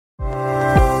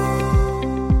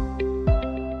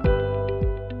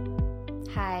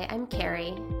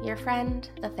your friend,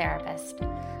 the therapist.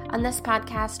 On this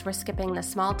podcast, we're skipping the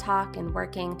small talk and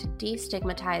working to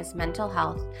destigmatize mental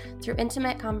health through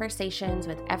intimate conversations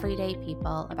with everyday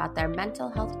people about their mental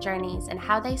health journeys and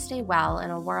how they stay well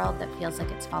in a world that feels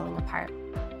like it's falling apart.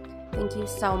 Thank you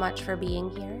so much for being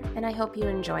here, and I hope you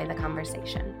enjoy the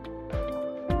conversation.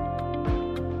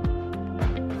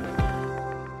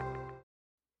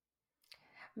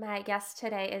 My guest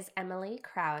today is Emilee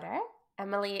Crowder.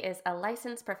 Emilee is a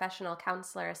licensed professional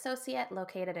counselor associate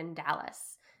located in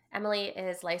Dallas. Emilee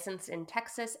is licensed in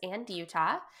Texas and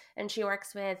Utah, and she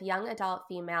works with young adult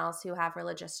females who have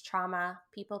religious trauma,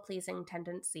 people-pleasing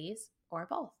tendencies, or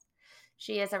both.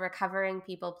 She is a recovering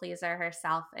people pleaser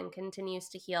herself and continues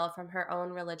to heal from her own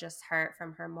religious hurt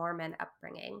from her Mormon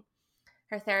upbringing.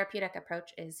 Her therapeutic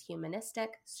approach is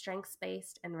humanistic,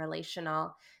 strengths-based, and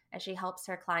relational as she helps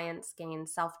her clients gain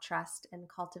self-trust and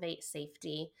cultivate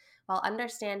safety while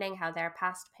understanding how their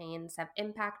past pains have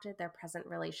impacted their present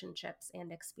relationships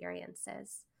and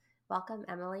experiences. Welcome,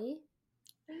 Emilee.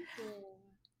 Thank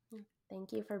you.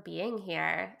 Thank you for being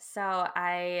here. So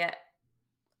I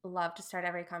love to start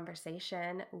every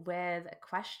conversation with a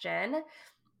question.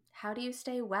 How do you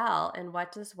stay well, and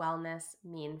what does wellness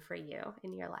mean for you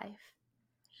in your life?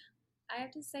 I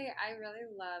have to say, I really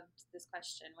loved this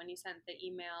question. When you sent the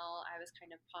email, I was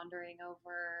kind of pondering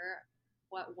over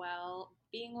what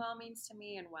being well means to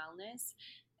me and wellness.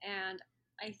 And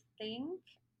I think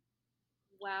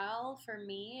well for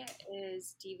me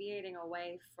is deviating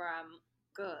away from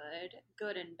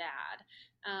good and bad.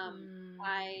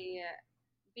 I,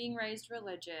 being raised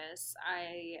religious,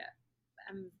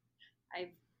 am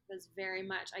I was very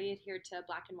much I adhered to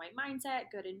black and white mindset,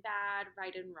 good and bad,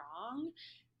 right and wrong.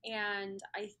 And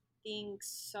I think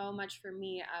so much for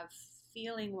me of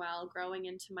feeling well, growing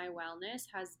into my wellness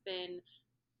has been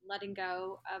letting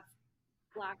go of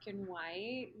black and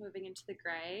white, moving into the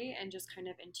gray, and just kind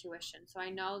of intuition. So I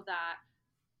know that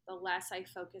the less I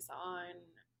focus on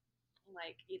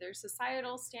like either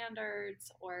societal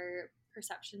standards or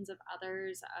perceptions of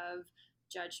others of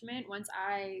judgment, once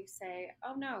I say,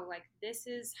 oh no, like this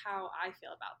is how I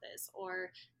feel about this, or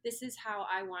this is how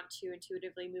I want to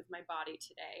intuitively move my body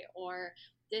today, or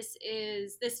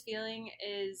this feeling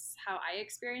is how I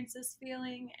experience this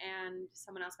feeling, and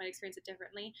someone else might experience it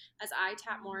differently. As I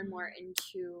tap more and more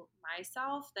into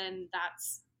myself, then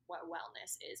that's what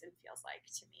wellness is and feels like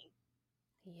to me.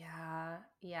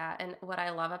 Yeah. And what I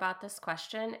love about this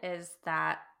question is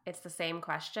that it's the same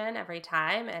question every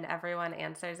time, and everyone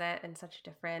answers it in such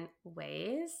different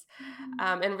ways,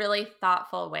 in really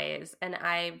thoughtful ways. And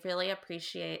I really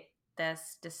appreciate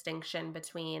this distinction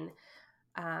between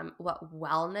what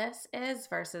wellness is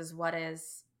versus what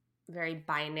is very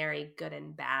binary, good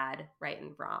and bad, right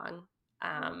and wrong.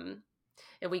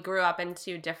 We grew up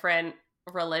into different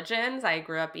religions. I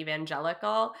grew up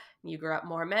evangelical, you grew up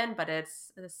Mormon, but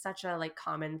it's such a like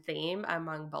common theme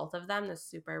among both of them, this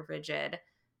super rigid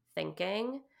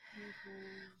thinking.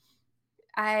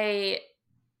 I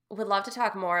would love to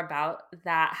talk more about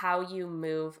that, how you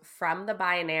move from the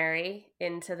binary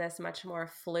into this much more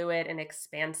fluid and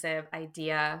expansive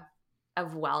idea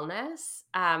of wellness.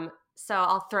 So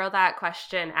I'll throw that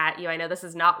question at you. I know this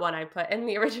is not one I put in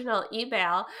the original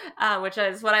email, which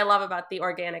is what I love about the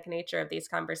organic nature of these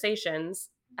conversations.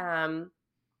 But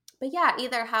yeah,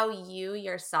 either how you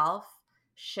yourself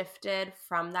shifted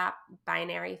from that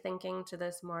binary thinking to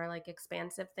this more like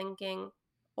expansive thinking,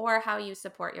 or how you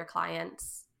support your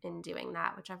clients in doing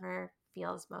that, whichever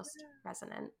feels most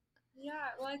resonant.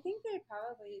 Yeah, well, I think they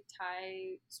probably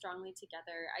tie strongly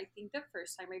together. I think the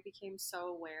first time I became so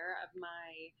aware of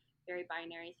my very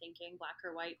binary thinking, black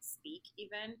or white speak,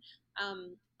 even,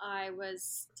 I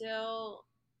was still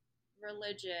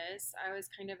religious. I was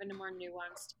kind of in a more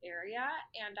nuanced area,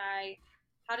 and I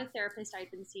had a therapist I'd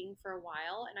been seeing for a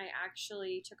while, and I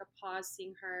actually took a pause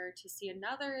seeing her to see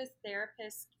another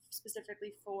therapist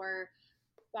specifically for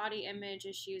body image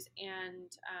issues, and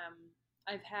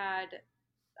I've had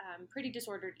pretty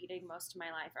disordered eating most of my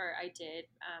life, or I did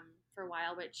for a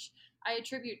while, which I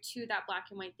attribute to that black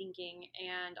and white thinking,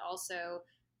 and also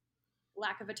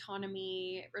lack of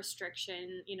autonomy,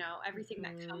 restriction, everything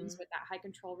that comes with that high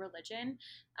control religion,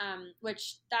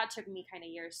 which that took me kind of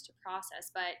years to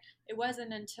process. But it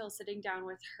wasn't until sitting down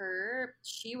with her,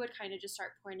 she would kind of just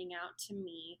start pointing out to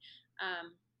me,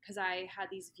 because I had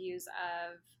these views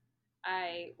of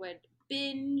I would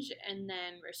binge and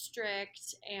then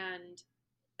restrict, and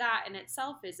that in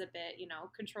itself is a bit,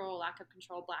 control, lack of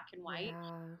control, black and white.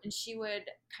 Yeah. And she would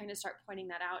kind of start pointing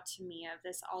that out to me of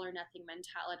this all or nothing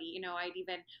mentality. I'd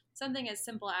even, something as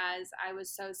simple as I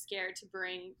was so scared to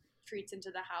bring treats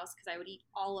into the house because I would eat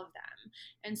all of them.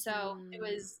 And so it Mm.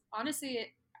 was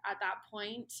honestly at that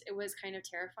point, it was kind of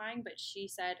terrifying. But she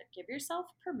said, give yourself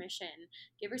permission.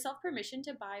 Give yourself permission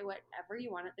to buy whatever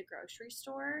you want at the grocery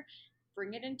store,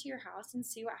 bring it into your house, and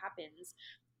see what happens.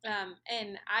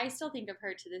 And I still think of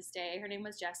her to this day. Her name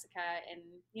was Jessica, and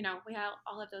we have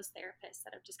all of those therapists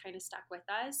that have just kind of stuck with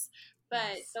us.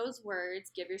 But Yes. those words,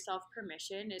 give yourself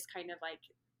permission, is kind of like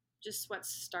just what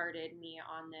started me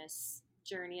on this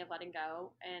journey of letting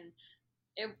go. And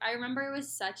I remember it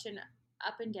was such an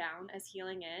up and down as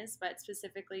healing is, but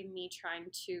specifically me trying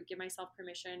to give myself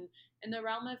permission in the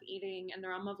realm of eating and the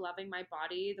realm of loving my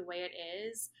body the way it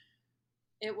is.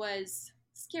 It was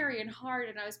scary and hard,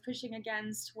 and I was pushing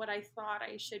against what I thought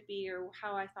I should be or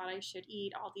how I thought I should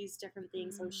eat, all these different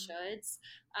things, those Mm. shoulds.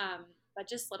 But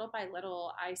just little by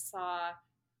little, I saw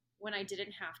when I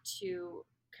didn't have to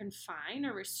confine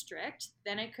or restrict,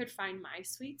 then I could find my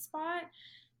sweet spot.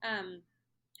 Um,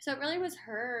 so it really was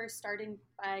her starting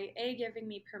by A, giving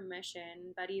me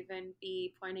permission, but even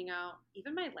B, pointing out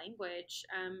even my language.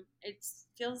 It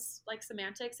feels like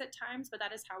semantics at times, but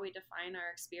that is how we define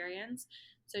our experience.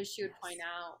 So she would point Yes.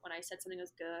 out when I said something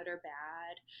was good or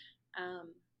bad.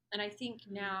 And I think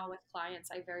now Mm. with clients,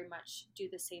 I very much do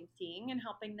the same thing in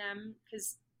helping them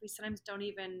because we sometimes don't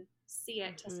even see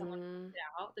it till someone Mm-hmm. points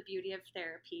it out, the beauty of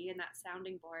therapy and that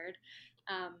sounding board.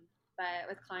 Um, but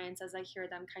with clients, as I hear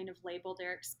them kind of label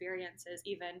their experiences,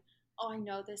 even, oh, I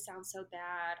know this sounds so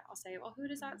bad, I'll say, well, who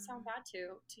does that sound Mm. bad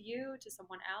to? To you, to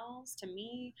someone else, to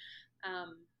me?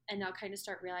 And they'll kind of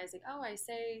start realizing, oh, I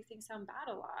say things sound bad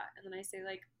a lot. And then I say,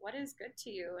 like, what is good to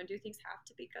you? And do things have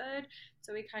to be good?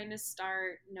 So we kind of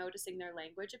start noticing their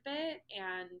language a bit.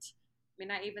 And I mean,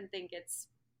 I even think it's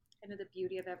kind of the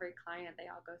beauty of every client. They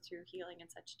all go through healing in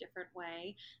such a different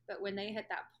way. But when they hit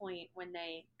that point, when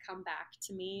they come back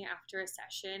to me after a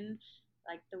session,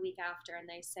 like the week after, and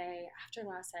they say, after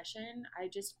last session, I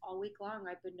just all week long,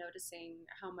 I've been noticing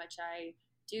how much I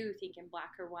do think in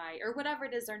black or white or whatever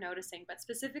it is they're noticing. But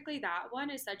specifically, that one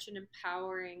is such an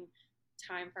empowering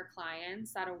time for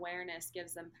clients. That awareness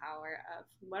gives them power of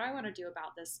what I want to do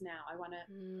about this now. I want to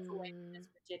move away from Mm. this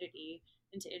rigidity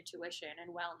into intuition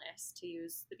and wellness, to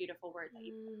use the beautiful word that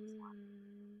you focus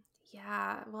Mm.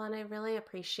 Yeah. Well, and I really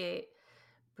appreciate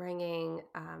bringing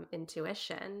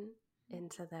intuition on.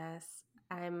 into this.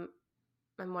 I'm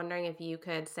I'm wondering if you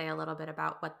could say a little bit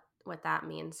about what that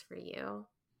means for you.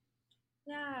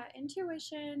 Yeah,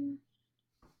 intuition,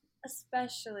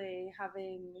 especially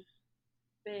having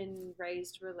been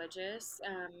raised religious,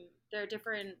 there are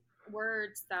different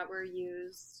words that were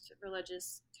used,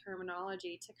 religious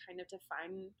terminology, to kind of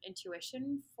define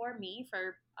intuition for me,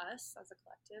 for us as a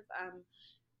collective.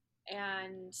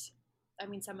 And I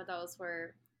mean, some of those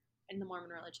were in the Mormon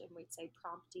religion, we'd say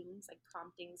promptings, like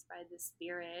promptings by the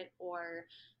spirit, or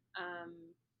um,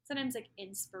 sometimes like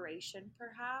inspiration,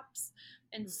 perhaps.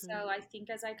 And Mm-hmm. so I think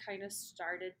as I kind of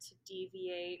started to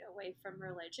deviate away from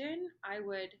religion, I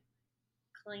would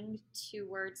cling to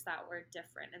words that were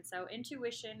different. And so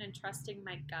intuition and trusting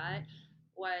my gut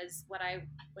was what I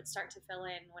would start to fill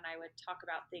in when I would talk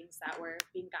about things that were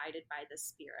being guided by the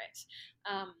spirit.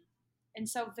 Um, and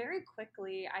so very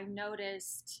quickly, I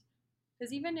noticed,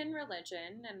 because even in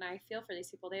religion, and I feel for these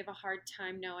people, they have a hard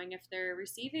time knowing if they're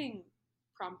receiving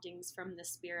promptings from the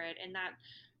spirit. And that,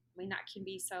 I mean, that can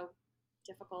be so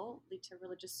difficult, lead to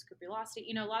religious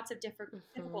scrupulosity, lots of different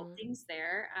difficult Mm-hmm. things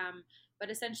there. But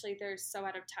essentially, they're so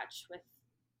out of touch with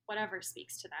whatever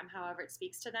speaks to them, however it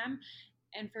speaks to them.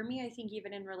 And for me, I think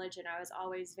even in religion, I was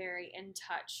always very in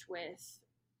touch with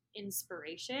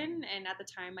inspiration. And at the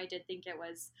time, I did think it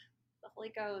was the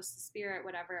Holy Ghost, the Spirit,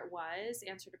 whatever it was,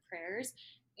 answer to prayers.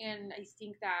 And I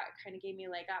think that kind of gave me a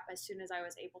leg up as soon as I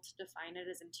was able to define it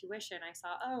as intuition. I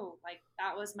saw, oh, like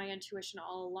that was my intuition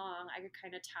all along. I could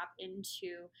kind of tap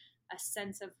into a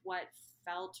sense of what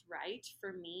felt right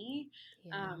for me.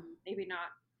 Yeah. Maybe not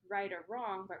right or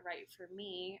wrong, but right for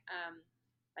me.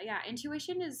 But yeah,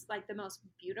 intuition is like the most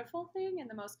beautiful thing and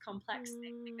the most complex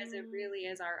thing because it Mm. really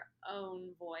is our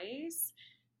own voice.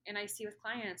 And I see with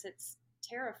clients, it's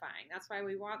terrifying. That's why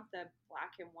we want the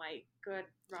black and white, good,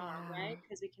 wrong, Yeah. right?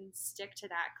 Because we can stick to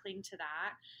that, cling to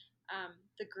that.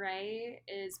 The gray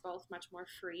is both much more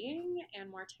freeing and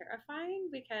more terrifying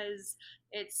because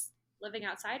it's living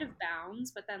outside of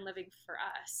bounds, but then living for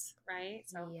us, right?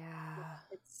 So yeah,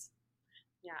 Yeah.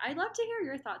 yeah, I'd love to hear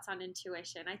your thoughts on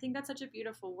intuition. I think that's such a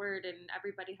beautiful word, and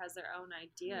everybody has their own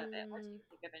idea of it. What do Mm. you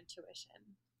think of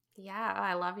intuition? Yeah. Oh,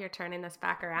 I love you're turning this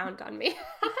back around on me.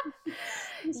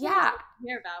 This is what I was Yeah. hoping to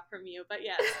hear about from you, but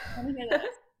yes, let me hear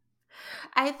this.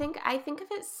 I think of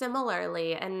it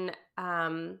similarly, and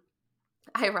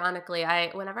Ironically, I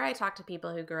whenever I talk to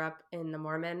people who grew up in the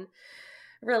Mormon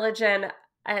religion,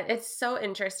 it's so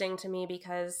interesting to me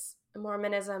because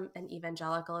Mormonism and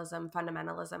evangelicalism,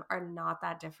 fundamentalism are not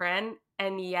that different.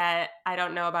 And yet, I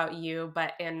don't know about you,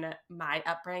 but in my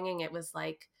upbringing, it was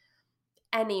like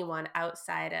anyone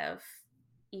outside of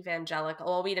evangelical,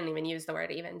 well, we didn't even use the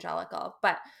word evangelical,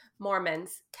 but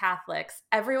Mormons, Catholics,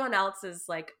 everyone else is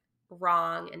like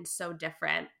wrong and so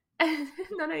different. And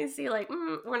then I see like,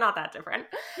 we're not that different.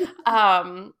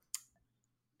 Um,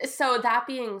 so that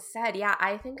being said, yeah,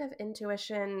 I think of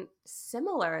intuition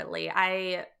similarly.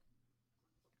 I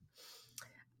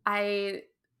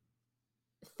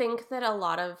think that a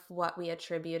lot of what we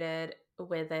attributed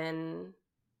within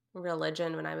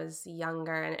religion when I was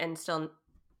younger and still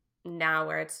now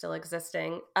where it's still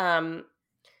existing,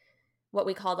 what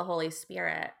we call the Holy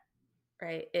Spirit,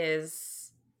 right,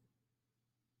 is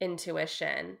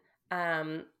intuition.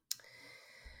 Um,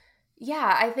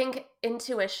 yeah, I think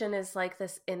intuition is like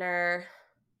this inner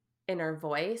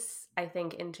voice. I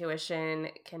think intuition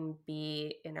can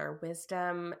be inner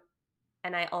wisdom.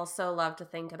 And I also love to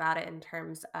think about it in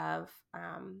terms of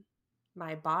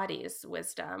my body's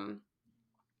wisdom,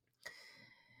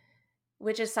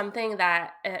 which is something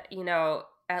that,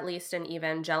 at least in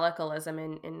evangelicalism,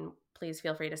 and please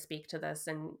feel free to speak to this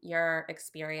in your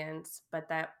experience, but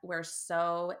that we're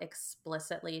so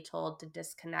explicitly told to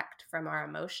disconnect from our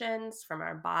emotions, from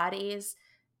our bodies.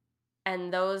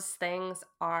 And those things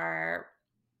are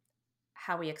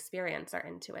how we experience our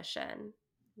intuition.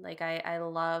 Like I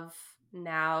love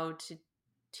now to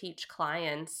teach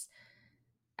clients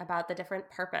about the different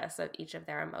purpose of each of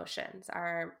their emotions.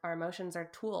 Our emotions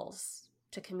are tools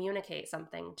to communicate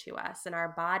something to us, and our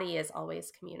body is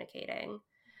always communicating.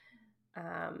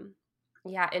 Um,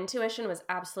 yeah, intuition was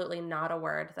absolutely not a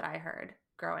word that I heard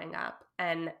growing up.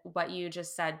 And what you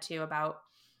just said too about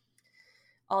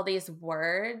all these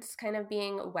words kind of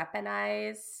being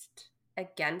weaponized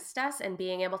against us and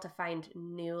being able to find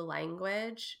new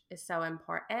language is so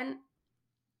important.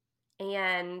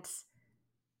 And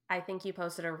I think you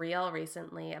posted a reel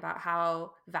recently about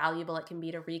how valuable it can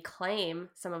be to reclaim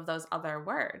some of those other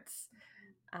words,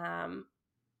 um,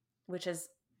 which has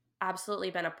absolutely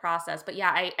been a process. But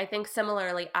yeah, I think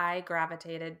similarly, I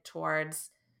gravitated towards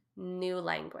new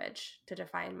language to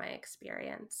define my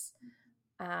experience.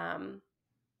 Um,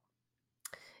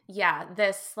 yeah,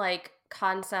 this like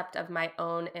concept of my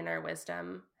own inner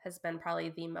wisdom has been probably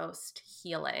the most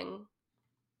healing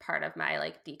part of my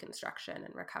like deconstruction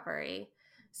and recovery.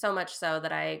 So much so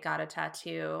that I got a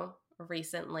tattoo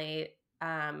recently,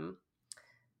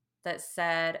 that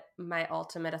said, "My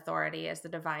ultimate authority is the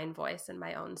divine voice in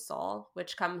my own soul,"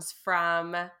 which comes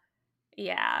from,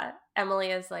 yeah,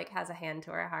 Emilee is like, has a hand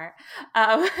to her heart.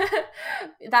 Um,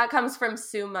 that comes from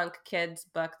Sue Monk Kidd's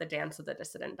book, The Dance of the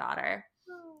Dissident Daughter.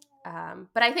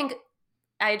 But I think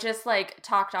I just like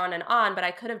talked on, but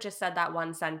I could have just said that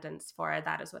one sentence for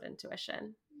that is what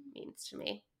intuition means to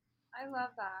me. I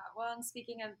love that. Well, and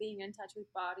speaking of being in touch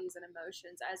with bodies and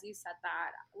emotions, as you said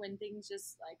that, when things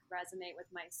just like resonate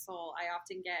with my soul, I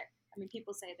often get, I mean,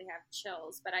 people say they have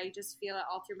chills, but I just feel it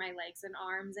all through my legs and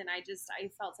arms. And I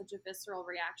felt such a visceral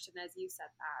reaction as you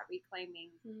said that,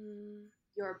 reclaiming Mm,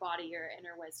 your body, your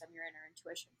inner wisdom, your inner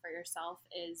intuition for yourself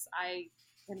is, I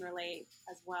can relate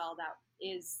as well. That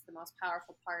is the most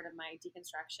powerful part of my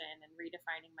deconstruction and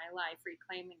redefining my life,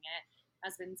 reclaiming it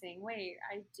has been saying, wait,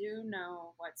 I do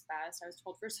know what's best. I was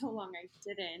told for so long I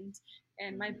didn't.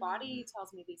 And my mm, body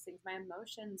tells me these things. My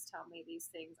emotions tell me these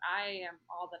things. I am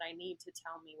all that I need to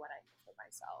tell me what I know for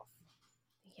myself.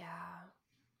 yeah,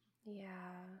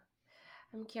 yeah.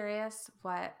 I'm curious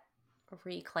what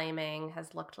reclaiming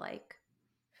has looked like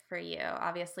for you.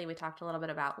 Obviously, we talked a little bit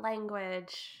about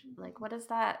language. Like, what is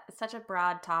that? It's such a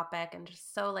broad topic and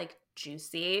just so like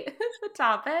juicy, the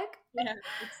topic. Yeah,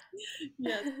 it's,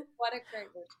 yes. What a great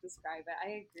word to describe it.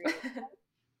 I agree.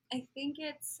 I think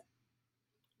it's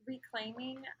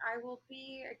reclaiming. I will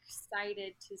be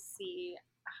excited to see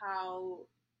how,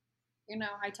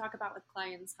 I talk about with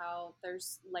clients how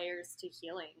there's layers to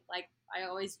healing. Like, I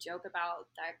always joke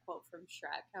about that quote from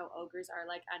Shrek, how ogres are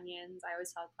like onions. I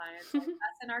always tell clients, like,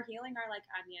 us and our healing are like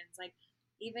onions. Like,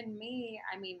 even me,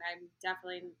 I mean, I'm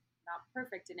definitely not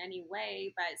perfect in any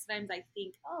way, but sometimes I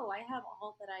think, oh, I have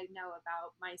all that I know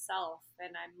about myself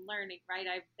and I'm learning, right?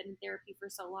 I've been in therapy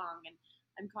for so long and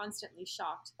I'm constantly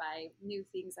shocked by new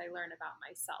things I learn about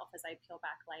myself as I peel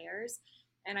back layers.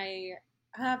 And I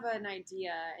have an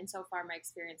idea, and so far my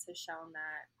experience has shown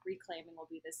that reclaiming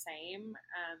will be the same.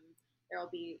 There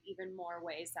will be even more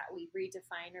ways that we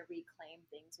redefine or reclaim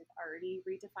things we've already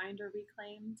redefined or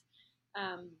reclaimed.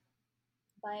 Um,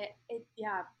 But it,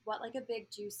 yeah, what like a big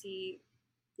juicy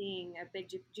thing, a big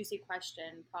juicy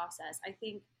question process. I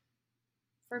think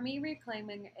for me,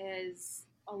 reclaiming is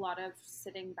a lot of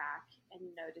sitting back and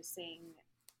noticing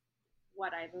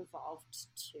what I've evolved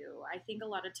to. I think a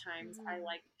lot of times Mm.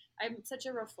 I'm such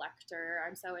a reflector.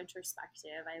 I'm so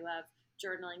introspective. I love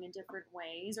journaling in different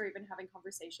ways or even having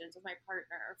conversations with my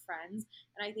partner or friends.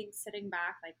 And I think sitting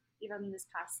back, like even this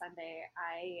past Sunday,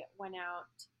 I went out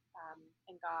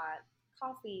and got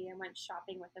coffee and went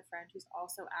shopping with a friend who's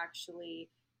also actually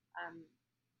um,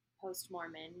 post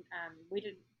Mormon. We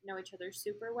didn't know each other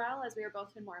super well as we were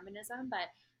both in Mormonism, but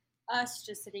us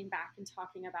just sitting back and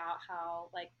talking about how,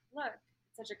 like, look,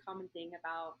 it's such a common thing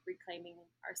about reclaiming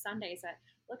our Sundays that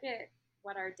look at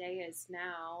what our day is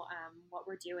now, what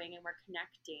we're doing, and we're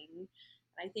connecting.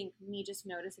 And I think me just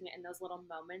noticing it in those little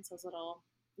moments, those little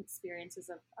experiences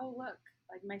of, oh, look,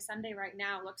 like my Sunday right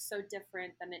now looks so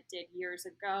different than it did years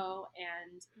ago.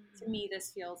 And to Mhm. me,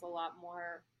 this feels a lot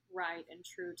more right and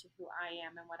true to who I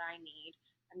am and what I need.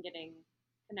 I'm getting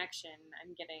connection.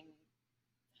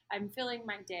 I'm filling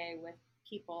my day with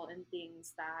people and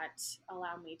things that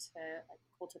allow me to like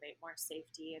cultivate more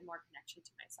safety and more connection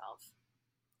to myself.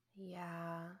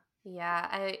 Yeah. Yeah,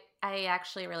 I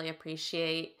actually really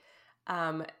appreciate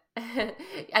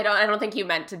I don't think you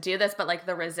meant to do this, but like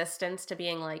the resistance to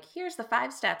being like, here's the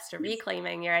 5 steps to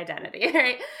reclaiming your identity,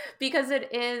 right? Because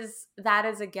that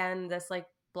is again this like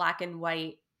black and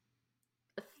white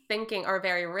thinking, or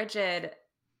very rigid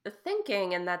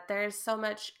thinking, and that there's so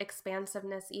much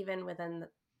expansiveness even within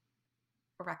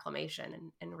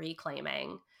reclamation and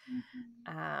reclaiming. Mm-hmm.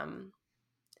 Um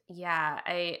Yeah,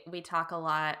 I we talk a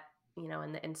lot, in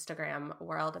the Instagram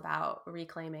world about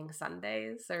reclaiming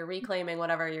Sundays or reclaiming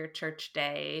whatever your church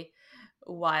day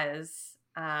was.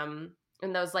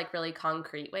 And those like really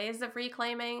concrete ways of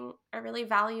reclaiming are really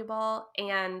valuable.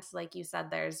 And like you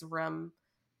said, there's room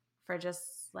for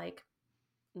just like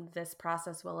this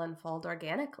process will unfold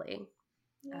organically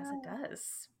as it Yeah.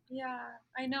 does. Yeah,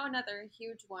 I know another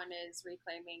huge one is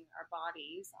reclaiming our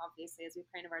bodies, obviously, as we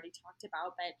kind of already talked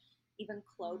about, but even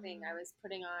clothing I Mm, was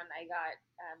putting on,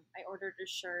 I ordered a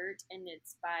shirt and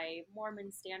it's by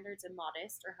Mormon standards and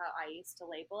modest, or how I used to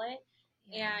label it.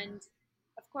 yeah. And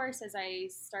of course, as I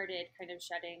started kind of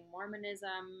shedding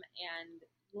Mormonism and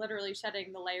literally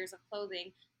shedding the layers of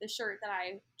clothing, the shirt that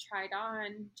I tried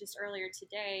on just earlier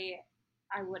today,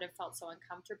 I would have felt so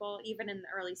uncomfortable, even in the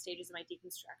early stages of my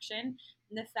deconstruction.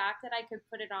 And the fact that I could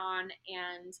put it on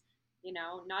and,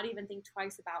 not even think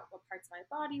twice about what parts of my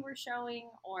body were showing,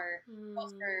 or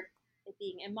both Mm, for it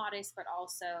being immodest, but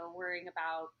also worrying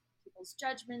about people's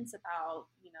judgments about,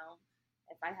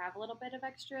 if I have a little bit of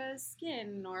extra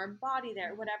skin or body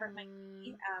there, whatever it might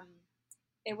be. mhm.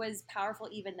 It was powerful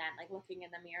even then, like looking in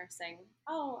the mirror saying,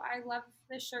 oh, I love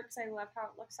this shirt because I love how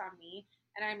it looks on me.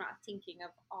 And I'm not thinking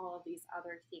of all of these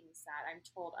other things that I'm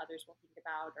told others will think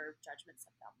about or judgments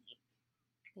that they'll make.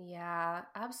 Yeah,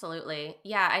 absolutely.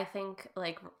 Yeah, I think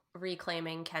like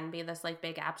reclaiming can be this like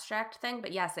big abstract thing,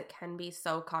 but yes, it can be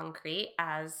so concrete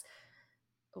as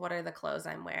what are the clothes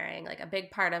I'm wearing? Like a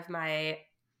big part of my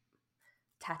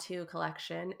tattoo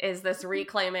collection is this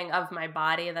reclaiming of my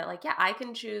body that like yeah, I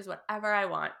can choose whatever I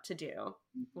want to do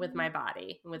with Mm-hmm. my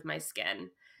body, with my skin.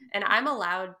 And I'm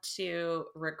allowed to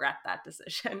regret that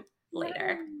decision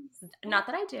later. Yes. Not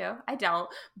that I do. I don't.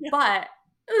 Yeah. But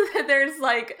there's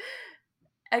like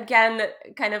again,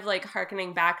 kind of like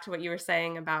harkening back to what you were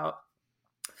saying about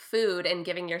food and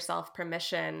giving yourself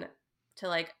permission to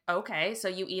like, okay, so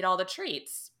you eat all the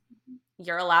treats.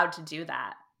 You're allowed to do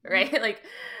that, right? Like,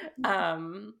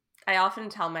 um, I often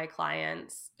tell my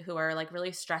clients who are like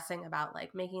really stressing about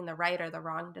like making the right or the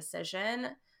wrong decision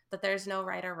that there's no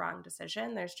right or wrong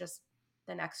decision. There's just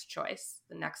the next choice,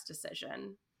 the next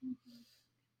decision.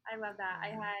 I love that. I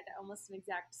Yeah. had almost an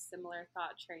exact similar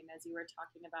thought train as you were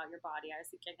talking about your body. I was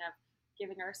thinking of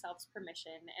giving ourselves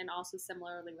permission, and also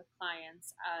similarly with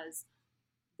clients, as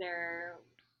they're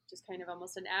just kind of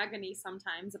almost in agony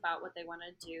sometimes about what they want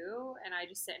to do, and I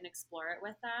just sit and explore it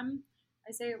with them.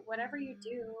 I say, whatever you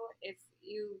do, Mm, if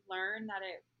you learn that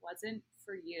it wasn't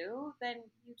for you, then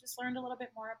you just learned a little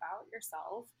bit more about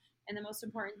yourself. And the most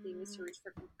important thing is to mm, reach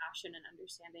for compassion and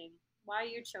understanding why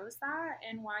you chose that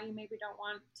and why you maybe don't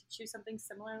want to choose something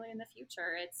similarly in the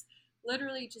future. It's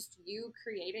literally just you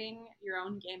creating your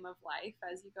own game of life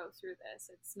as you go through this.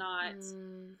 It's not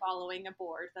mm, following a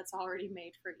board that's already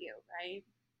made for you, right?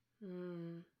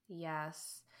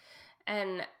 yes.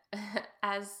 And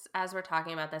as we're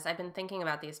talking about this, I've been thinking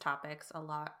about these topics a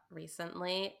lot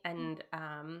recently, and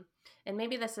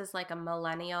maybe this is like a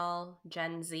millennial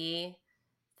Gen Z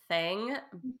thing,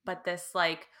 but this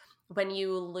like when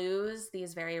you lose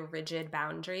these very rigid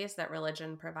boundaries that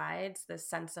religion provides, this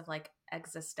sense of like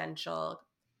existential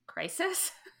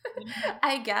crisis, Mhm.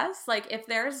 I guess, like if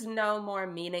there's no more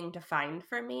meaning to find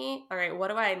for me, all right, what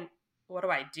do I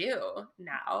do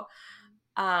now?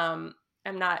 Um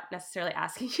I'm not necessarily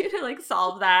asking you to like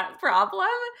solve that problem,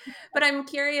 but I'm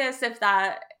curious if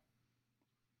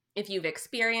you've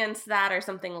experienced that or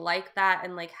something like that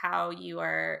and like how you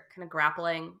are kind of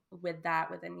grappling with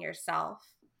that within yourself.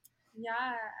 Yeah,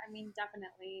 I mean,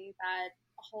 definitely that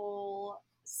whole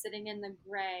sitting in the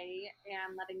gray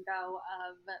and letting go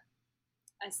of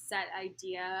a set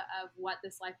idea of what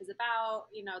this life is about,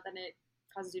 then it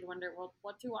causes you to wonder, well,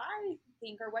 what do I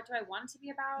think or what do I want to be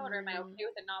about? Or am I Mm, okay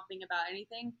with it not being about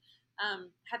anything?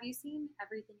 Have you seen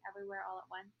Everything Everywhere All at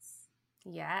Once?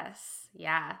 yes.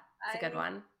 Yeah. It's a good I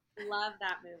one. love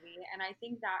that movie, and I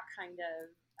think that kind of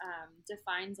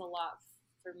defines a lot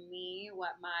for me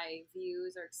what my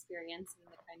views or experience in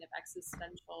the kind of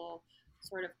existential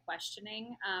sort of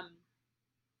questioning.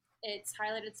 It's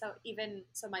highlighted so even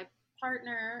so my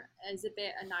partner is a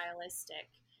bit a nihilistic,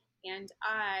 and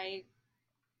I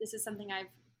this is something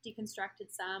I've deconstructed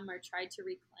some or tried to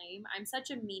reclaim. I'm such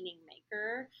a meaning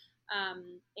maker.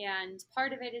 And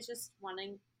part of it is just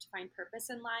wanting to find purpose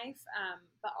in life,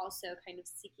 but also kind of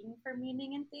seeking for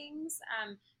meaning in things.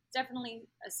 Definitely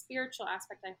a spiritual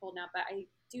aspect I hold now, but I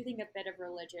do think a bit of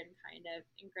religion kind of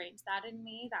ingrained that in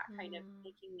me, that kind of Mm,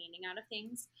 making meaning out of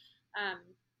things. Um,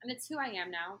 and it's who I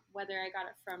am now, whether I got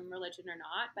it from religion or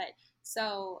not. But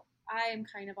so I'm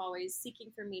kind of always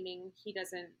seeking for meaning. He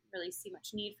doesn't really see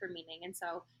much need for meaning. And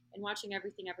so, in watching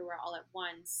Everything Everywhere All at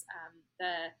Once,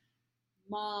 the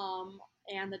mom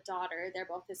and the daughter, they're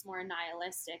both this more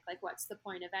nihilistic, like, what's the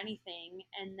point of anything?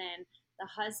 And then the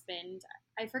husband,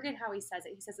 I forget how he says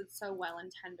it. He says it so well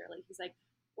and tenderly. He's like,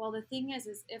 well, the thing is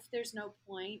if there's no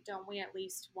point, don't we at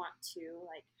least want to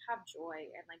like have joy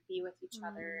and like be with each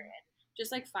other mm, and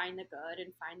just like find the good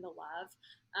and find the love?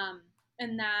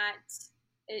 And that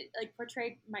it like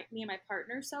portrayed me and my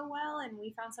partner so well, and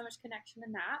we found so much connection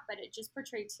in that. But it just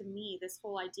portrayed to me this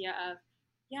whole idea of,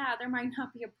 yeah, there might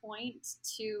not be a point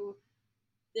to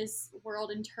this world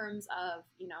in terms of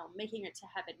making it to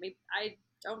heaven. Maybe I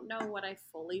don't know what I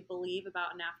fully believe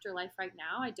about an afterlife right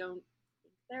now. I don't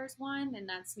think there's one, and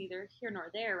that's neither here nor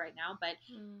there right now. But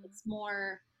mm. it's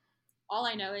more, all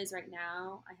I know is right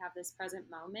now I have this present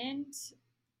moment,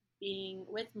 being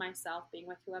with myself, being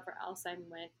with whoever else I'm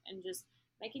with, and just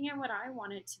making it what I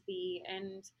want it to be.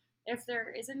 And if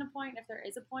there isn't a point, if there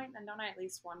is a point, then don't I at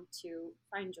least want to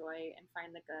find joy and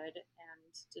find the good,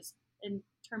 and just in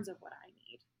terms of what I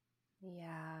need.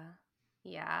 Yeah.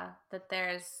 Yeah. That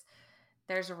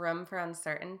there's room for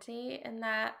uncertainty in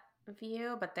that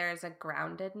view, but there's a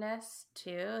groundedness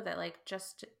too that like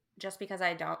just because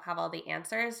I don't have all the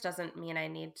answers doesn't mean I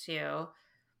need to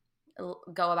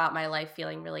go about my life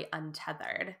feeling really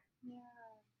untethered. Yeah,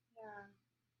 yeah.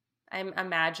 I'm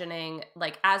imagining,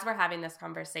 like, as we're having this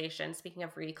conversation, speaking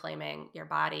of reclaiming your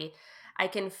body, I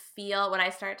can feel when I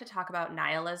start to talk about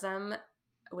nihilism,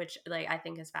 which, like, I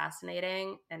think is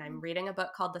fascinating. And I'm reading a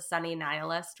book called The Sunny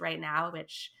Nihilist right now,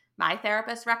 which my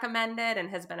therapist recommended and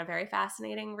has been a very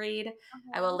fascinating read.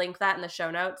 I will Uh-huh. link that in the show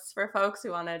notes for folks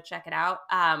who want to check it out.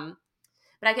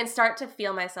 But I can start to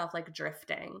feel myself like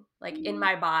drifting, like in Mhm.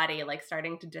 my body, like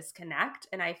starting to disconnect.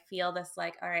 And I feel this,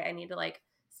 like, all right, I need to like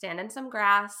stand in some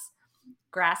grass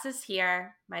is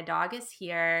here, my dog is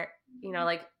here,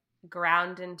 like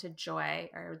ground into joy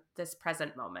or this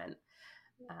present moment.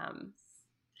 um Yes.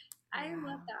 I yeah.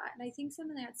 love that. And I think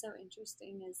something that's so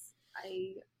interesting is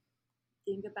I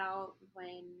think about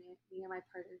when me and my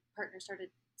partner started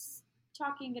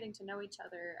talking, getting to know each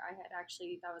other. I had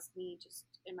actually, that was me just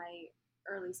in my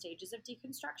early stages of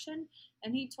deconstruction,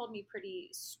 and he told me pretty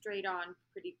straight on,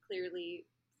 pretty clearly.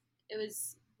 It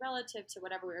was relative to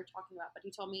whatever we were talking about, but he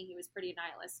told me he was pretty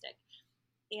nihilistic,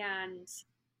 and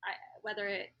whether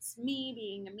it's me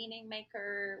being a meaning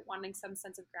maker, wanting some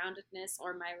sense of groundedness,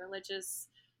 or my religious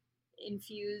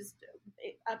infused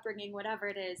upbringing, whatever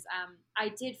it is, I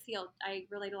did feel, I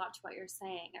relate a lot to what you're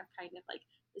saying of kind of like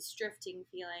this drifting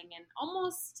feeling, and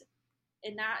almost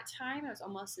in that time, it was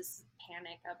almost this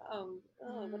panic of, oh,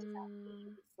 what does that mean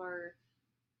mm, for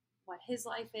what his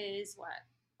life is, what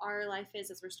our life is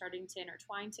as we're starting to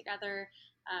intertwine together.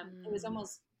 It was mm,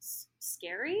 almost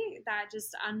scary, that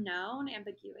just unknown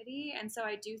ambiguity. And so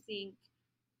I do think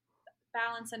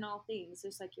balance in all things,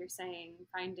 just like you're saying,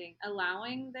 finding,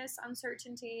 allowing this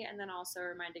uncertainty, and then also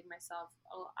reminding myself,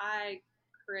 oh, I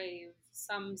crave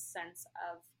some sense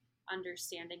of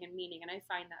understanding and meaning. And I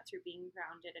find that through being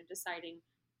grounded and deciding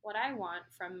what I want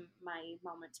from my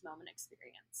moment to moment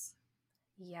experience.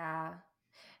 Yeah.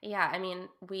 Yeah. I mean,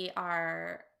 we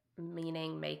are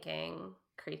meaning making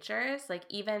creatures. Like,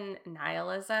 even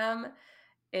nihilism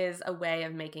is a way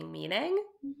of making meaning,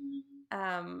 Mm-hmm.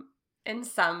 um, in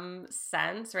some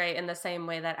sense, right? In the same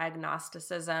way that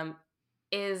agnosticism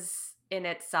is in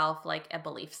itself like a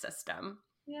belief system.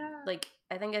 Yeah, Like,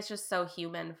 I think it's just so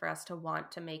human for us to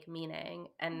want to make meaning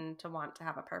and to want to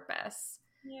have a purpose.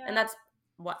 And yeah, that's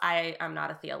what I'm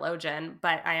not a theologian,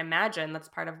 but I imagine that's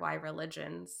part of why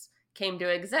religions came to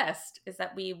exist, is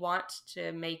that we want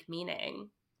to make meaning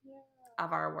yeah,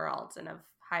 of our worlds and of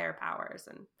higher powers.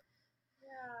 And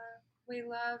yeah. We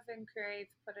love and crave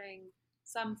putting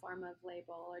some form of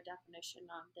label or definition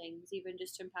on things, even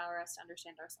just to empower us to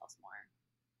understand ourselves more.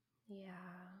 yeah.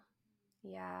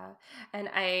 Yeah. And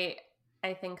I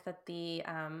think that the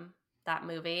that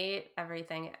movie,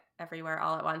 Everything Everywhere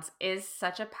All at Once, is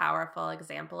such a powerful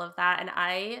example of that. And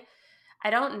I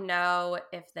don't know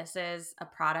if this is a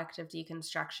product of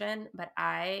deconstruction, but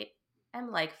I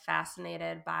am like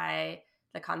fascinated by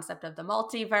the concept of the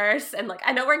multiverse. And like,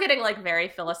 I know we're getting like very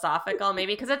philosophical,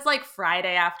 maybe because it's like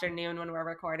Friday afternoon when we're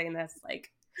recording this, like,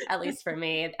 at least for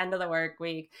me, end of the work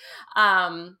week.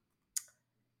 Um,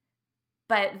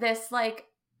 but this like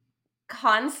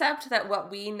concept that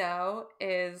what we know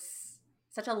is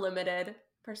such a limited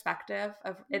perspective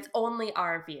of, it's only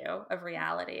our view of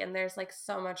reality, and there's like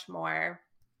so much more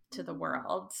to the Mm-hmm.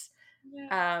 world. Yeah.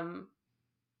 um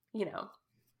you know,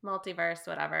 multiverse,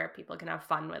 whatever, people can have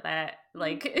fun with it, Mm-hmm.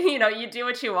 like, you do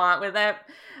what you want with it.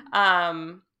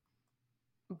 um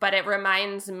but it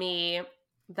reminds me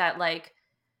that like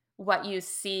what you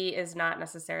see is not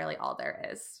necessarily all there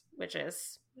is, which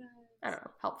is, I Yes. don't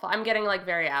know, helpful. I'm getting like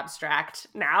very abstract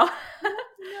now. No,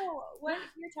 no. What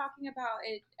you're talking about,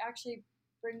 it actually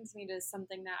brings me to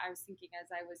something that I was thinking as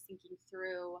I was thinking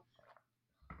through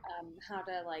how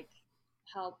to like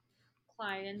help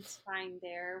clients find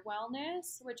their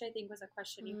wellness, which I think was a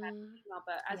question you had in Mm, the email.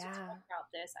 But as you yeah. talk about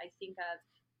this, I think of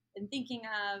and thinking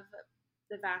of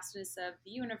the vastness of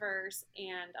the universe,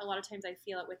 and a lot of times I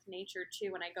feel it with nature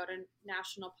too. When I go to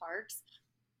national parks,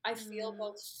 I feel Mm,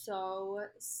 both so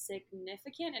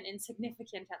significant and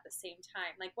insignificant at the same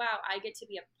time. Like, wow, I get to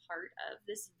be a part of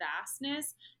this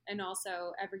vastness, and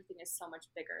also everything is so much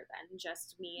bigger than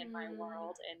just me and my mm,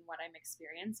 world and what I'm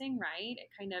experiencing, right? It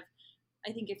kind of,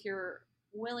 I think if you're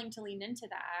willing to lean into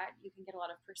that, you can get a lot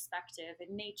of perspective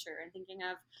in nature and thinking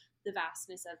of the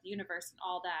vastness of the universe and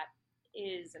all that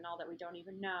is and all that we don't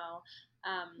even know.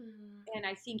 Um, mm, and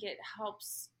I think it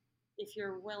helps if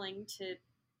you're willing to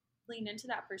lean into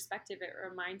that perspective. It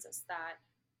reminds us that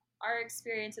our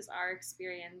experience is our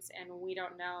experience, and we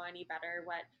don't know any better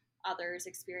what others'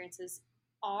 experiences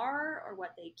are or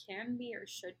what they can be or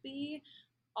should be.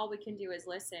 All we can do is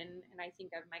listen. And I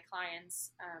think of my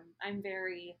clients, I'm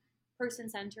very person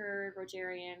centered,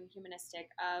 Rogerian, humanistic.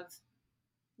 Of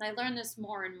I learn this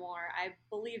more and more. I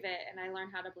believe it, and I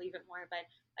learn how to believe it more. But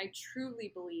I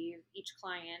truly believe each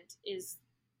client is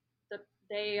the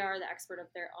they are the expert of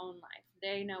their own life.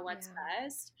 They know what's yeah.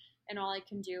 best, and all I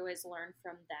can do is learn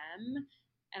from them.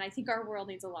 And I think our world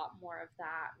needs a lot more of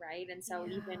that, right? And so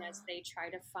even as Yeah. they try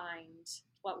to find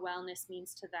what wellness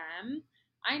means to them,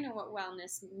 I know what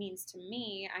wellness means to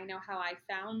me. I know how I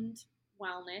found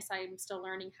wellness. I'm still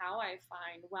learning how I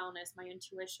find wellness, my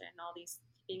intuition, all these,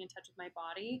 being in touch with my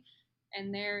body.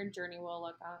 And their journey will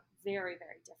look very,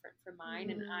 very different from mine.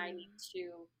 And I Mm, need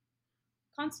to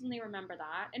constantly remember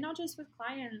that. And not just with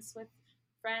clients, with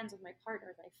friends, with my partner,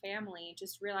 with my family,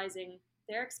 just realizing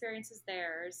their experience is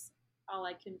theirs. All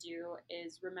I can do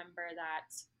is remember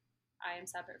that I am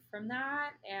separate from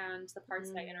that, and the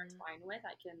parts that I mm, intertwine with,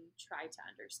 I can try to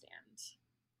understand.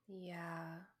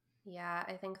 yeah. Yeah.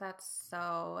 I think that's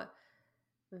so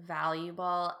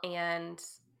valuable. And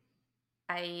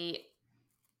I,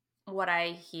 what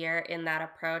I hear in that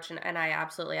approach, and I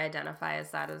absolutely identify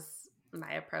as that as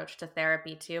my approach to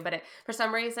therapy too. But for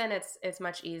some reason, it's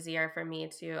much easier for me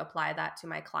to apply that to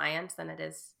my clients than it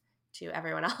is to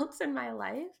everyone else in my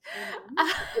life. Amen.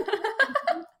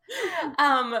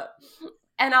 um,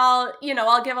 and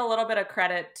I'll give a little bit of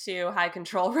credit to high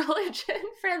control religion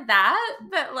for that.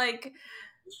 But like,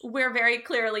 we're very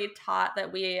clearly taught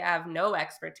that we have no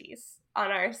expertise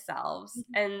on ourselves.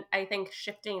 And I think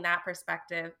shifting that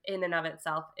perspective in and of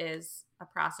itself is a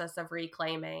process of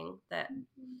reclaiming that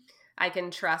I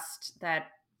can trust that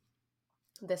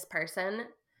this person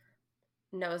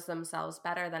knows themselves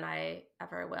better than I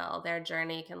ever will. Their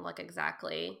journey can look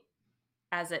exactly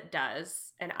as it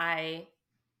does. And I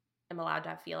am allowed to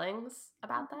have feelings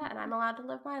about that, and I'm allowed to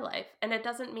live my life. And it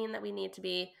doesn't mean that we need to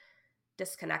be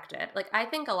disconnected. Like, I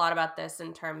think a lot about this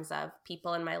in terms of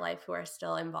people in my life who are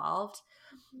still involved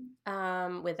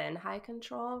Mhm. within high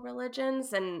control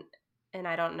religions. And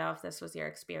I don't know if this was your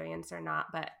experience or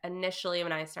not, but initially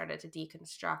when I started to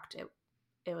deconstruct it,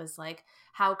 it was like,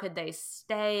 how could they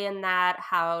stay in that?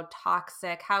 How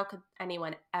toxic? How could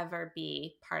anyone ever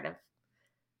be part of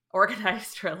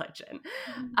organized religion?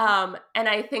 Mhm. And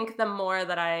I think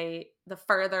the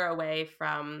further away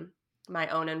from my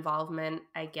own involvement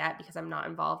I get, because I'm not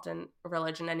involved in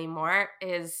religion anymore,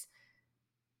 is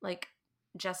like,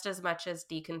 just as much as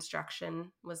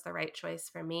deconstruction was the right choice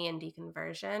for me and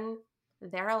deconversion,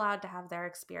 they're allowed to have their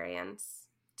experience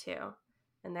too.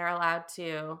 And they're allowed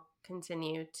to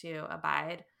continue to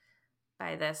abide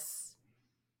by this,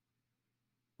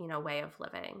 way of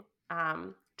living.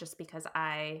 Just because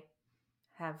I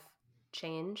have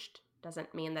changed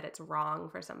doesn't mean that it's wrong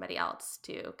for somebody else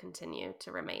to continue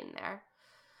to remain there.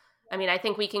 I mean, I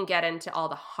think we can get into all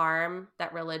the harm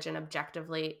that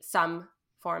some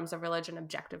forms of religion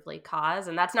objectively cause.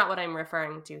 And that's not what I'm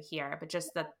referring to here, but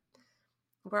just that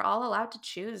we're all allowed to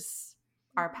choose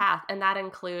our Mhm. path. And that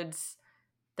includes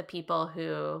the people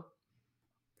who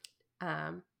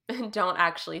um, don't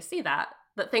actually see that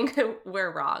think that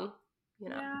we're wrong, you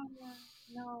know? Yeah, yeah.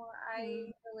 No, I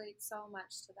Mm. relate so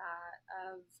much to that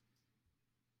of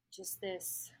just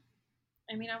this.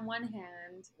 I mean, on one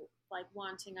hand, like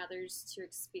wanting others to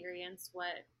experience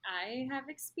what I have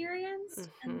experienced,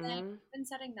 and then Mm-hmm. even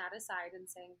setting that aside and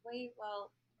saying, wait,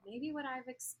 well, maybe what I've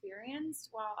experienced,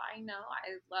 while I know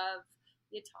I love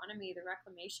the autonomy, the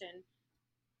reclamation,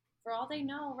 for all they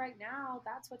know right now,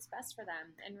 that's what's best for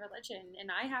them in religion.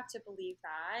 And I have to believe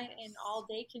that. And all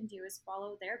they can do is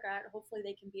follow their gut. Hopefully,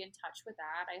 they can be in touch with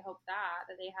that. I hope that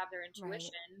they have their Right.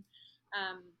 intuition.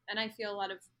 And I feel a lot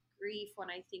of grief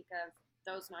when I think of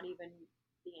those not even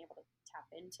being able to tap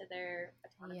into their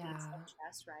autonomy and Yeah. self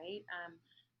trust, right?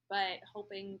 But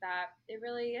hoping that it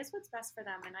really is what's best for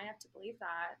them. And I have to believe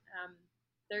that.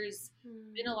 There's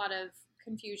been Mm. a lot of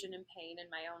confusion and pain in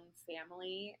my own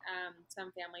family,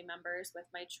 some family members with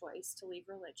my choice to leave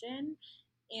religion.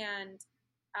 And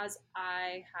as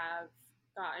I have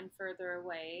gotten further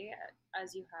away,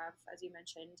 as you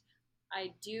mentioned,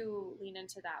 I do lean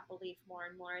into that belief more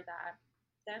and more that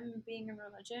them being in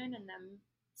religion and them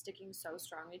sticking so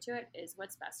strongly to it is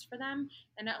what's best for them.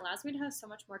 And it allows me to have so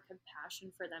much more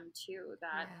compassion for them too,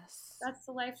 that Yes. that's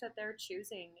the life that they're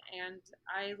choosing. And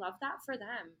I love that for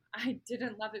them. I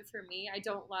didn't love it for me. I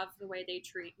don't love the way they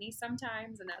treat me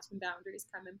sometimes, and that's when boundaries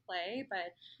come in play.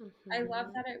 But I love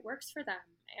Mm-hmm. that it works for them.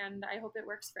 And I hope it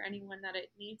works for anyone that it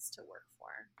needs to work for.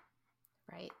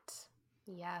 Right.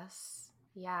 Yes.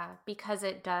 Yeah. Because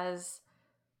it does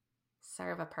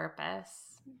serve a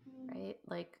purpose, Mm-hmm. right?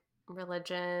 Like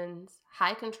religions,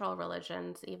 high control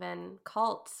religions, even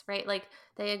cults, right? Like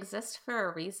they exist for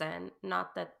a reason,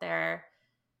 not that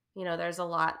there's a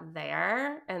lot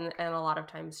there, and a lot of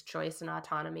times choice and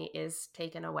autonomy is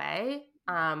taken away.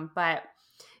 But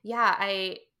yeah,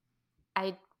 I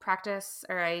practice,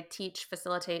 or I teach,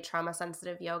 facilitate trauma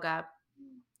sensitive yoga.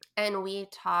 And we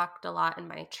talked a lot in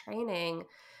my training,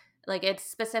 like it's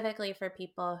specifically for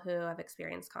people who have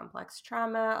experienced complex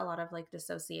trauma, a lot of like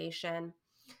dissociation.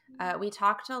 We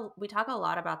talk a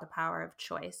lot about the power of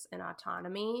choice and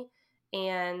autonomy,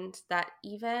 and that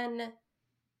even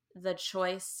the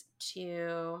choice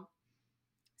to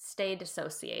stay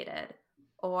dissociated,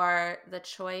 or the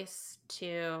choice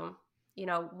to,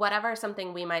 whatever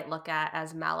something we might look at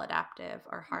as maladaptive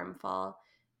or harmful,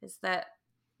 is that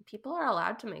people are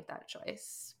allowed to make that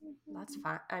choice. That's Mm-hmm.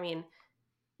 fine. I mean,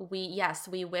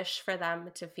 we wish for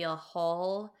them to feel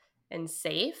whole and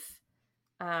safe.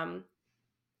 um,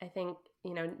 I think,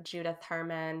 Judith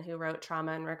Herman, who wrote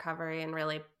Trauma and Recovery and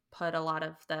really put a lot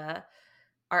of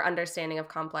our understanding of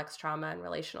complex trauma and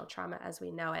relational trauma as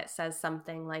we know it, says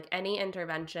something like, any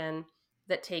intervention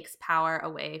that takes power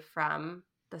away from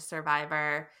the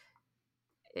survivor,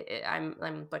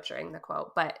 I'm butchering the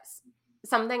quote, but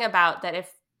something about that,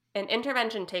 if an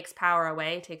intervention takes power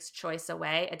away, takes choice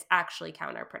away, it's actually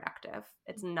counterproductive.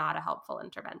 It's not a helpful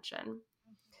intervention.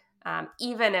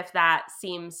 Even if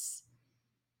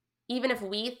even if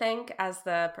we think as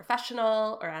the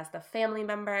professional or as the family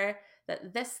member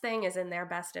that this thing is in their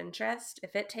best interest,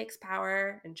 if it takes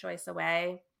power and choice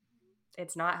away,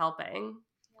 it's not helping.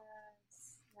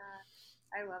 Yes,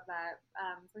 yeah, I love that.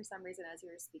 For some reason, as you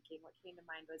were speaking, what came to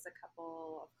mind was a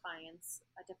couple of clients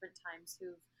at different times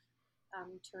who've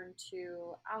turned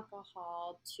to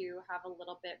alcohol to have a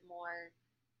little bit more.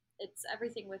 It's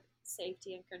everything with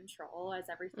safety and control, as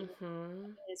everything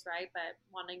Mm-hmm. is, right? But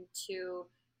wanting to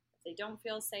they don't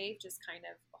feel safe, just kind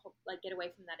of like get away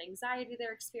from that anxiety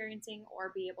they're experiencing,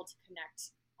 or be able to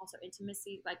connect, also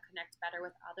intimacy, like connect better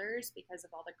with others because of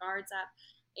all the guards up.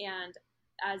 And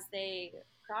as they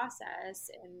process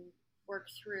and work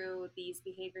through these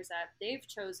behaviors that they've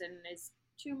chosen is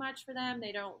too much for them,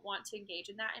 they don't want to engage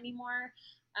in that anymore.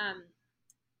 Um,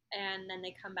 and then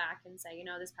they come back and say,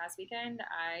 this past weekend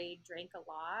I drank a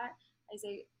lot. I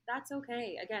say, that's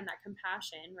okay. Again, that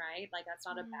compassion, right? Like, that's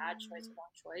not a bad choice or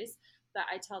wrong choice. But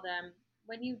I tell them,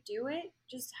 when you do it,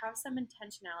 just have some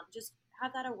intentionality. Just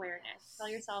have that awareness. Tell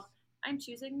yourself, I'm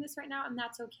choosing this right now, and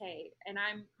that's okay. And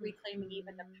I'm reclaiming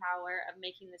even the Mm-hmm. power of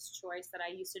making this choice that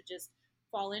I used to just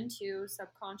fall into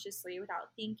subconsciously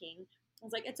without thinking. I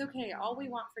was like, it's okay. All we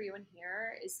want for you in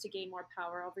here is to gain more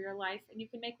power over your life, and you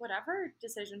can make whatever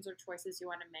decisions or choices you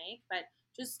want to make, but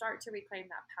just start to reclaim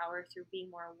that power through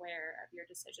being more aware of your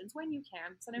decisions when you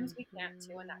can. Sometimes we can't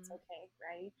too, and that's Mm-hmm. okay,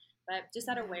 right? But just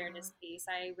that Yeah. awareness piece,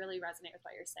 I really resonate with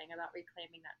what you're saying about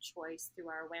reclaiming that choice through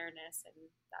our awareness and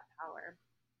that power.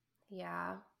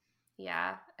 Yeah.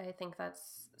 Yeah. I think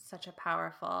that's such a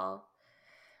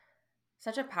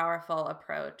powerful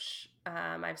approach.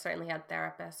 I've certainly had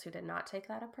therapists who did not take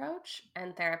that approach,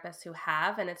 and therapists who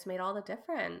have, and it's made all the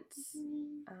difference.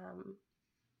 Mm-hmm. Um,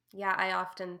 yeah, I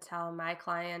often tell my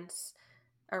clients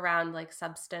around like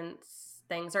substance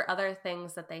things or other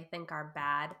things that they think are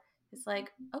bad. It's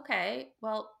like, okay,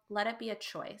 well, let it be a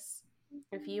choice.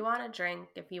 If you want to drink,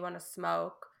 if you want to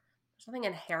smoke, there's nothing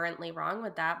inherently wrong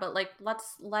with that, but like,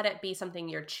 let's let it be something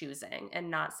you're choosing and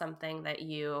not something that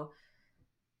you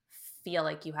feel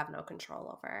like you have no control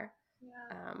over. Yeah.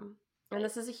 Um, and But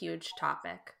this is a huge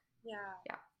topic. yeah,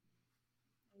 Yeah.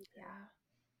 I agree. Yeah.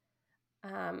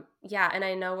 Yeah, and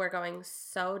I know we're going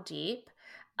so deep.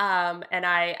 And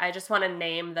I just want to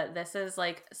name that this is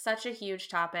like such a huge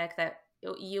topic that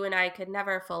you and I could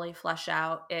never fully flush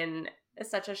out in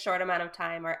such a short amount of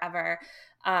time or ever.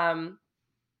 Um,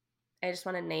 I just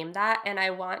want to name that. And I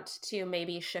want to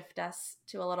maybe shift us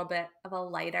to a little bit of a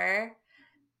lighter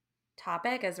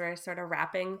topic as we're sort of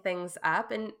wrapping things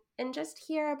up and just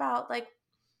hear about like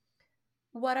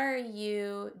what are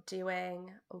you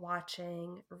doing,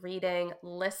 watching, reading,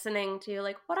 listening to?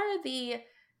 Like, what are the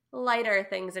lighter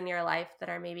things in your life that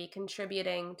are maybe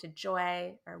contributing to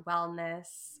joy or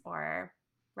wellness or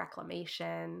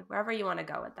reclamation, wherever you want to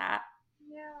go with that?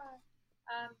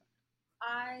 Yeah.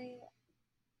 I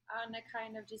on a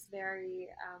kind of just very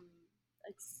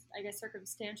I guess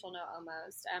circumstantial note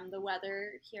almost. The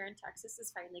weather here in Texas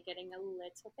is finally getting a little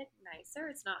bit nicer.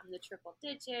 It's not in the triple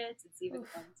digits. It's even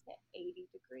Oof, going to 80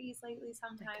 degrees lately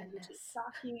my sometimes, which is goodness.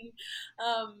 shocking.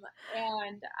 Um,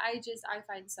 and I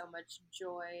find so much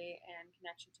joy and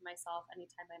connection to myself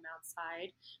anytime I'm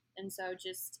outside. And so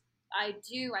just I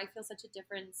feel such a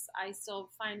difference. I still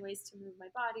find ways to move my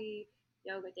body,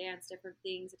 yoga, dance, different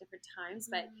things at different times,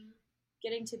 but Mm,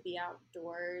 getting to be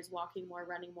outdoors, walking more,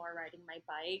 running more, riding my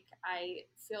bike, I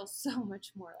feel so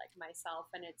much more like myself.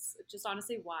 And it's just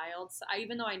honestly wild. So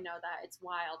even though I know that it's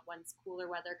wild once cooler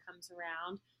weather comes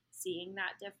around, seeing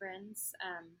that difference.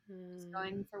 Just mm,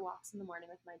 going for walks in the morning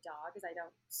with my dog as I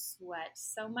don't sweat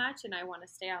so much and I want to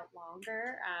stay out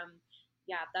longer.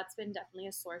 Yeah, that's been definitely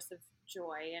a source of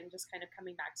joy and just kind of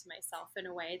coming back to myself in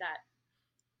a way that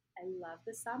I love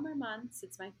the summer months.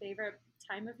 It's my favorite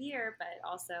time of year, but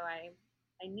also I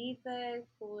need the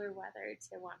cooler weather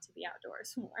to want to be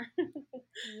outdoors more.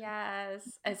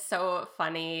 yes. It's so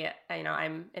funny.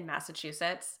 I'm in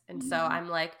Massachusetts, and so Mhm. I'm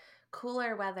like,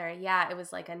 cooler weather. Yeah, it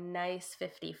was like a nice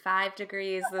 55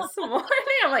 degrees this morning.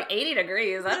 I'm like 80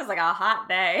 degrees. That is like a hot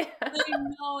day. I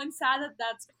know, and sad that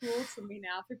that's cool to me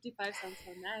now. 55 sounds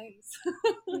so nice.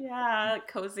 Yeah,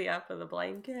 cozy up with a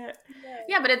blanket. Yeah.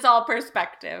 Yeah, but it's all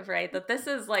perspective, right? That this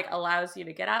is like allows you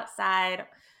to get outside,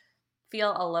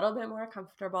 feel a little bit more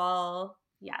comfortable.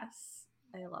 Yes,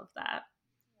 I love that.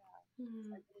 Yeah. So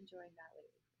Hmm. I've been enjoying that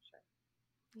lately for sure.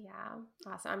 Yeah,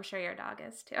 awesome. I'm sure your dog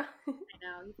is too. I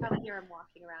know. You probably hear him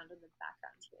walking around in the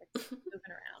background here because he's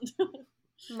moving around.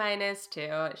 Mine is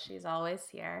too. She's always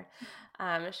here.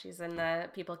 She's in the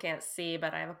people can't see,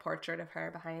 but I have a portrait of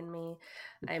her behind me.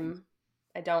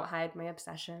 I don't hide my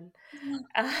obsession.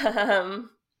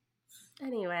 Um,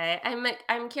 Anyway,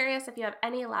 I'm curious if you have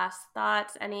any last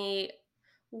thoughts, any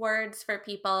words for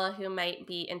people who might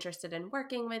be interested in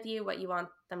working with you, what you want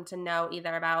them to know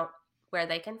either about where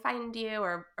they can find you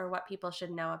or what people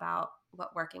should know about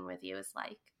what working with you is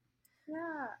like.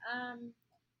 Yeah.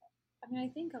 I mean, I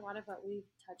think a lot of what we've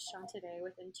touched on today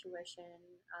with intuition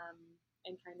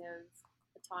and kind of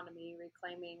autonomy,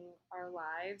 reclaiming our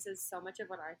lives, is so much of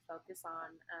what I focus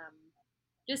on.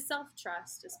 just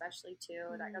self-trust, especially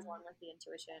too. That goes Mm. along with the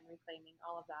intuition, reclaiming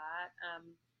all of that.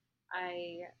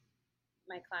 I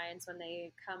my clients, when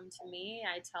they come to me,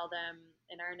 I tell them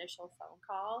in our initial phone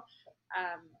call,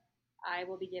 um, I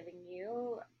will be giving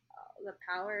you the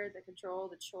power, the control,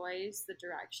 the choice, the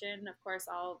direction. Of course,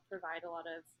 I'll provide a lot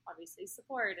of obviously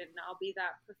support, and I'll be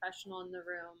that professional in the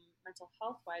room, mental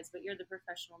health wise, but you're the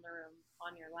professional in the room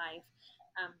on your life.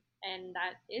 And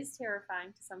that is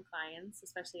terrifying to some clients,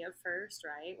 especially at first,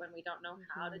 right? When we don't know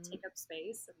how to Mhm. take up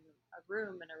space in a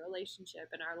room, in a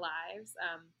relationship, in our lives.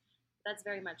 That's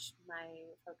very much my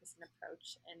focus and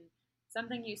approach. And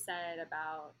something you said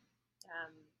about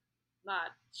um,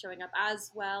 not showing up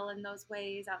as well in those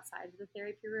ways outside of the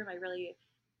therapy room, I really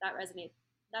that resonate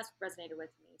that's resonated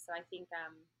with me. So I think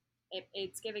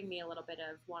it's giving me a little bit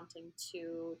of wanting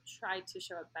to try to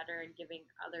show up better and giving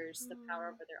others the power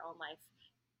Mm. over their own life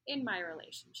in my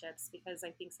relationships, because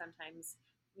I think sometimes,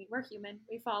 I mean, we're human.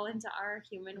 We fall into our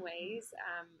human Mhm. ways,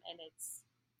 and it's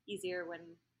easier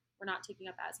when we're not taking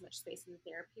up as much space in the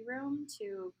therapy room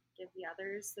to give the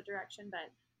others the direction.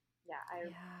 But yeah, I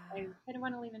Yeah. kind of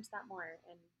want to lean into that more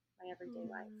in my everyday Mm.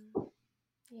 life.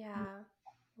 Yeah.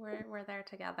 We're there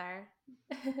together.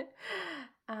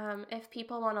 If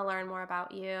people want to learn more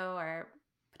about you or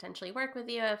potentially work with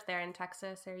you, if they're in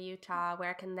Texas or Utah,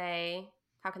 how can they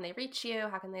reach you?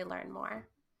 How can they learn more?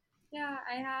 Yeah,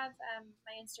 I have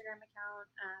my Instagram account.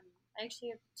 I actually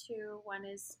have two. One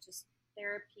is just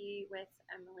therapy with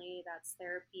Emilee. That's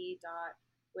therapy dot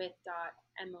with dot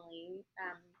Emilee,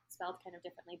 spelled kind of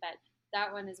differently, but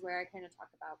that one is where I kind of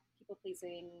talk about people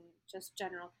pleasing, just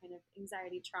general kind of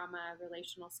anxiety, trauma,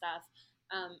 relational stuff.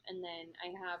 And then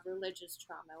I have religious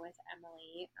trauma with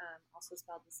Emilee, also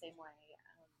spelled the same way.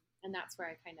 And that's where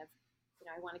I kind of,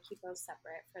 I want to keep those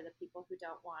separate for the people who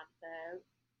don't want the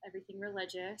everything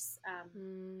religious.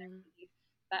 Mm.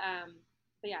 But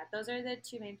but yeah, those are the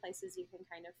two main places you can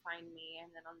kind of find me. And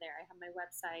then on there, I have my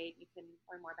website. You can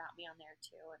learn more about me on there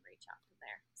too and reach out from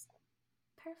there. So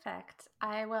Perfect.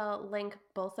 I will link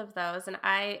both of those. And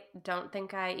I don't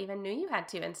think I even knew you had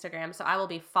two Instagrams. So I will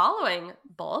be following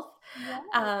both yeah,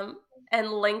 um,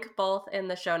 and link both in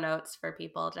the show notes for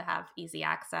people to have easy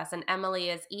access. And Emilee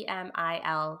is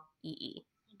Emilee,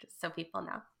 just so people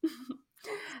know.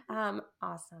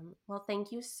 Awesome. Well,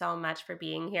 thank you so much for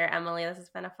being here, Emilee. This has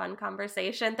been a fun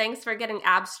conversation. Thanks for getting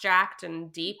abstract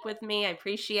and deep with me. I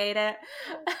appreciate it.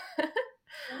 thank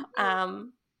you.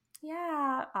 um,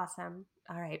 yeah, awesome.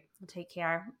 All right, well, take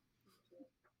care.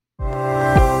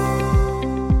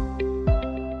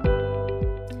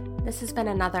 This has been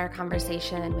another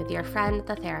conversation with your friend,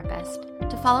 the therapist.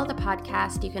 To follow the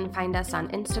podcast, you can find us on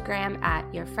Instagram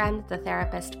at Your Friend the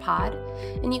Therapist Pod,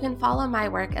 and you can follow my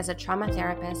work as a trauma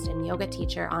therapist and yoga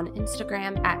teacher on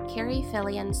Instagram at Carrie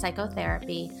Fillion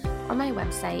Psychotherapy or my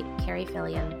website,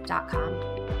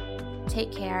 carriefillion.com.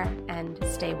 Take care and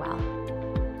stay well.